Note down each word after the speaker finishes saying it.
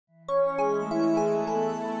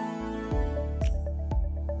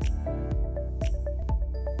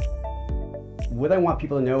What I want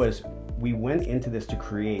people to know is we went into this to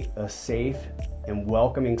create a safe and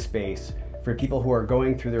welcoming space for people who are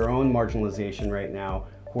going through their own marginalization right now,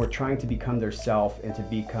 who are trying to become their self and to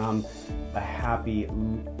become a happy,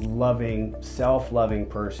 loving, self-loving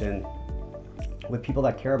person with people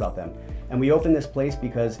that care about them. And we open this place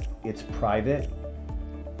because it's private,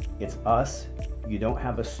 it's us. You don't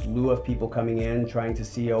have a slew of people coming in trying to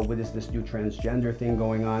see, oh, what is this new transgender thing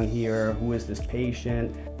going on here? Who is this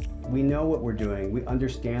patient? We know what we're doing. We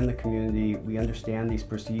understand the community. We understand these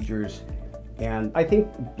procedures. And I think,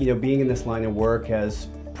 being in this line of work has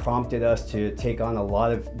prompted us to take on a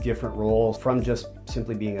lot of different roles from just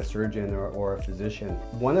simply being a surgeon or a physician.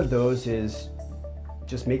 One of those is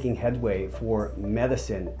just making headway for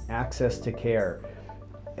medicine, access to care,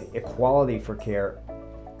 equality for care,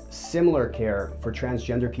 similar care for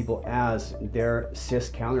transgender people as their cis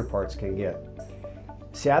counterparts can get.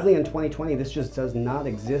 Sadly, in 2020, this just does not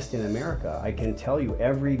exist in America. I can tell you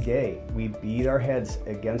every day we beat our heads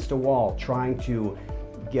against a wall trying to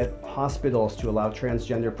get hospitals to allow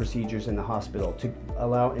transgender procedures in the hospital, to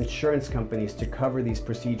allow insurance companies to cover these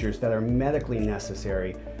procedures that are medically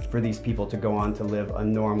necessary for these people to go on to live a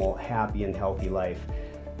normal, happy, and healthy life.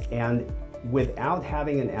 And without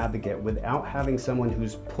having an advocate, without having someone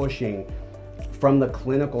who's pushing from the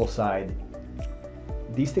clinical side,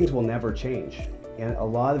 these things will never change. And a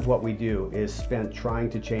lot of what we do is spent trying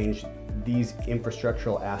to change these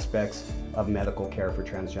infrastructural aspects of medical care for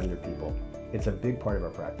transgender people. It's a big part of our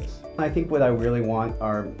practice. I think what I really want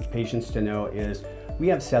our patients to know is we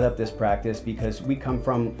have set up this practice because we come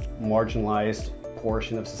from marginalized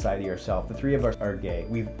portion of society ourselves. The three of us are gay.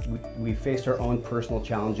 We've faced our own personal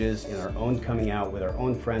challenges in our own coming out with our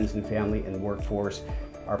own friends and family and workforce,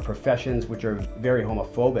 our professions, which are very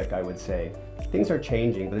homophobic, I would say. Things are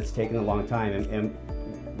changing, but it's taken a long time. And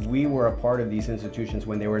we were a part of these institutions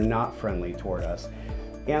when they were not friendly toward us.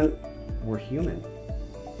 And we're human.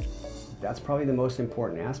 That's probably the most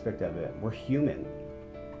important aspect of it. We're human.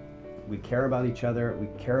 We care about each other. We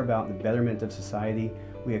care about the betterment of society.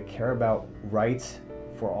 We care about rights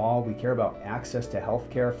for all. We care about access to health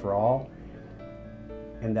care for all.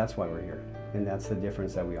 And that's why we're here. And that's the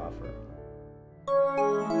difference that we offer.